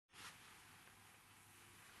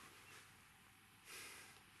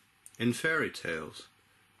In fairy tales,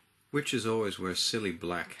 witches always wear silly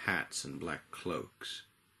black hats and black cloaks,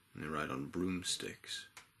 and they ride on broomsticks.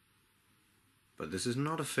 But this is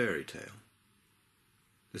not a fairy tale.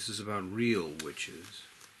 This is about real witches.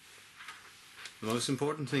 The most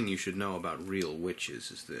important thing you should know about real witches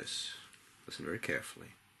is this. Listen very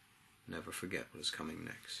carefully. Never forget what is coming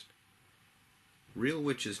next. Real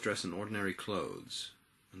witches dress in ordinary clothes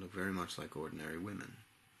and look very much like ordinary women.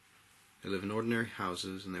 They live in ordinary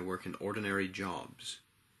houses and they work in ordinary jobs.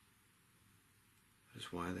 That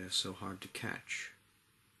is why they are so hard to catch.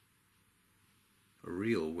 A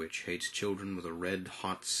real witch hates children with a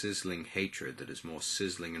red-hot, sizzling hatred that is more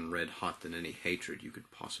sizzling and red-hot than any hatred you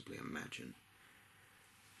could possibly imagine.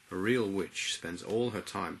 A real witch spends all her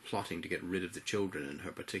time plotting to get rid of the children in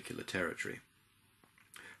her particular territory.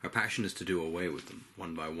 Her passion is to do away with them,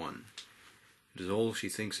 one by one. It is all she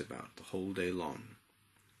thinks about the whole day long,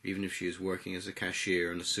 even if she is working as a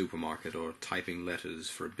cashier in a supermarket or typing letters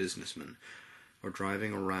for a businessman, or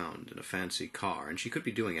driving around in a fancy car, and she could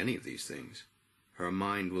be doing any of these things. Her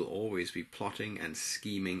mind will always be plotting and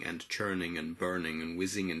scheming and churning and burning and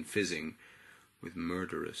whizzing and fizzing with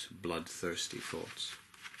murderous, bloodthirsty thoughts.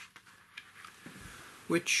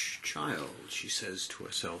 Which child, she says to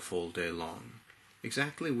herself all day long,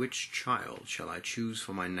 exactly which child shall I choose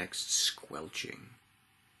for my next squelching?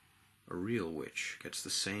 A real witch gets the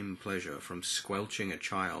same pleasure from squelching a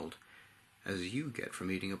child as you get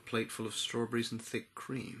from eating a plateful of strawberries and thick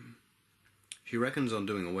cream. She reckons on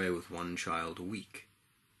doing away with one child a week.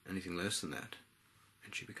 Anything less than that,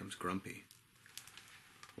 and she becomes grumpy.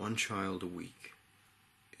 One child a week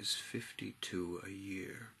is 52 a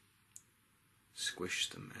year. Squish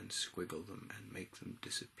them and squiggle them and make them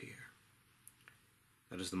disappear.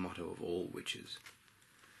 That is the motto of all witches.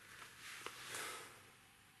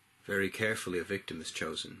 Very carefully a victim is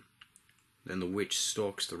chosen. Then the witch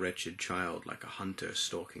stalks the wretched child like a hunter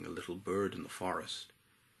stalking a little bird in the forest.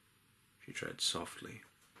 She treads softly.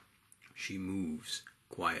 She moves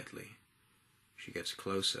quietly. She gets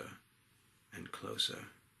closer and closer.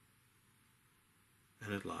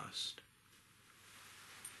 And at last,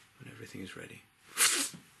 when everything is ready,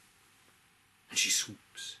 and she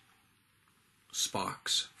swoops.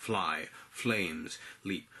 Sparks fly, flames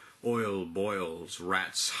leap, oil boils,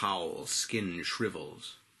 rats howl, skin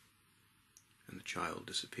shrivels, and the child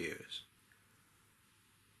disappears.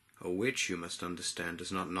 A witch, you must understand,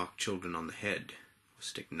 does not knock children on the head, or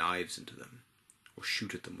stick knives into them, or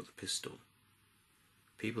shoot at them with a pistol.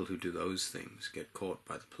 People who do those things get caught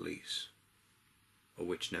by the police. A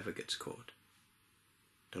witch never gets caught.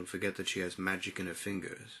 Don't forget that she has magic in her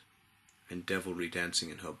fingers, and devilry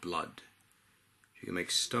dancing in her blood. She can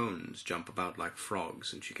make stones jump about like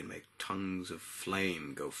frogs, and she can make tongues of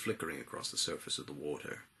flame go flickering across the surface of the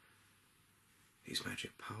water. These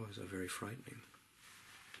magic powers are very frightening.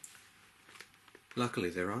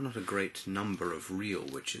 Luckily, there are not a great number of real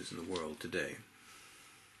witches in the world today.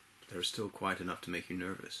 There are still quite enough to make you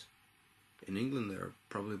nervous. In England, there are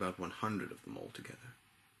probably about 100 of them altogether.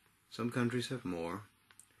 Some countries have more,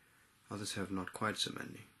 others have not quite so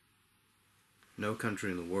many. No country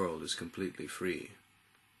in the world is completely free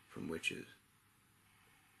from witches.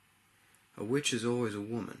 A witch is always a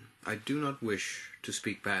woman. I do not wish to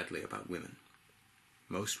speak badly about women.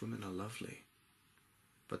 Most women are lovely.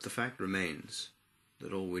 But the fact remains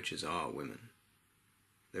that all witches are women.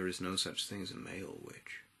 There is no such thing as a male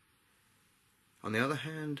witch. On the other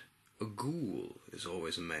hand, a ghoul is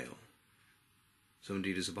always a male. So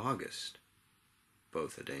indeed is a Barghest.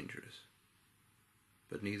 Both are dangerous.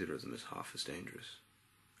 But neither of them is half as dangerous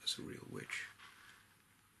as a real witch.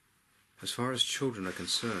 As far as children are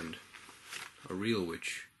concerned, a real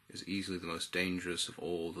witch is easily the most dangerous of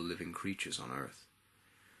all the living creatures on earth.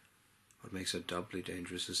 What makes her doubly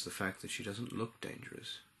dangerous is the fact that she doesn't look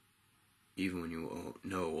dangerous. Even when you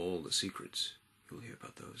know all the secrets, you'll hear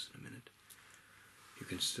about those in a minute, you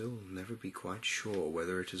can still never be quite sure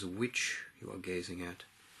whether it is a witch you are gazing at,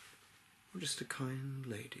 or just a kind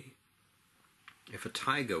lady. If a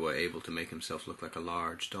tiger were able to make himself look like a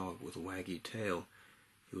large dog with a waggy tail,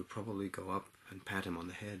 you would probably go up and pat him on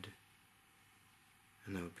the head,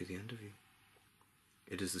 and that would be the end of you.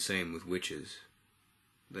 It is the same with witches.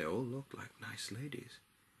 They all look like nice ladies.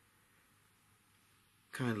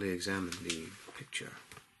 Kindly examine the picture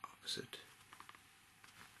opposite.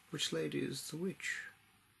 Which lady is the witch?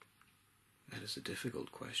 That is a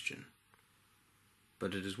difficult question,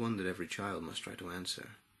 but it is one that every child must try to answer.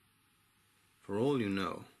 For all you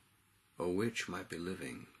know, a witch might be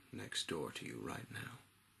living next door to you right now.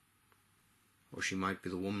 Or she might be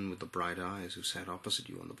the woman with the bright eyes who sat opposite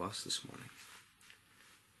you on the bus this morning.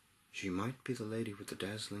 She might be the lady with the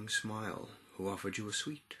dazzling smile who offered you a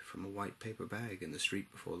sweet from a white paper bag in the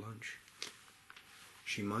street before lunch.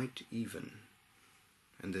 She might even,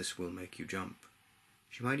 and this will make you jump,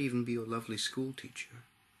 she might even be your lovely school teacher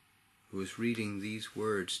who is reading these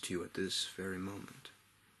words to you at this very moment.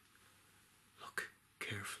 Look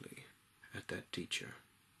carefully at that teacher.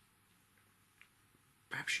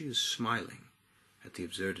 Perhaps she is smiling at the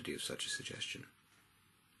absurdity of such a suggestion.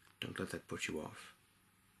 Don't let that put you off.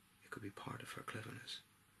 It could be part of her cleverness.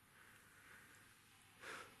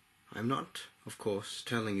 I'm not, of course,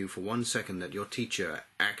 telling you for 1 second that your teacher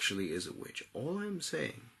actually is a witch. All I'm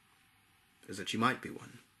saying is that she might be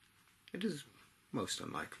one. It is most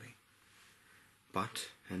unlikely. But,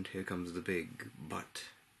 and here comes the big but,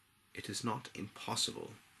 it is not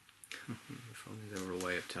impossible. If only there were a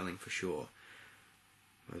way of telling for sure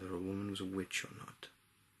whether a woman was a witch or not.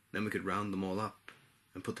 Then we could round them all up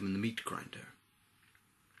and put them in the meat grinder.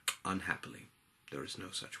 Unhappily, there is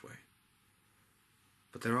no such way.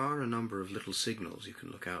 But there are a number of little signals you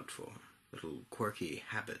can look out for, little quirky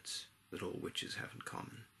habits that all witches have in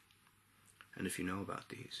common. And if you know about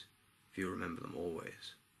these, if you remember them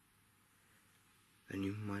always, then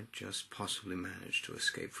you might just possibly manage to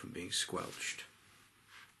escape from being squelched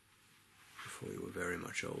before you were very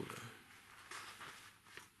much older.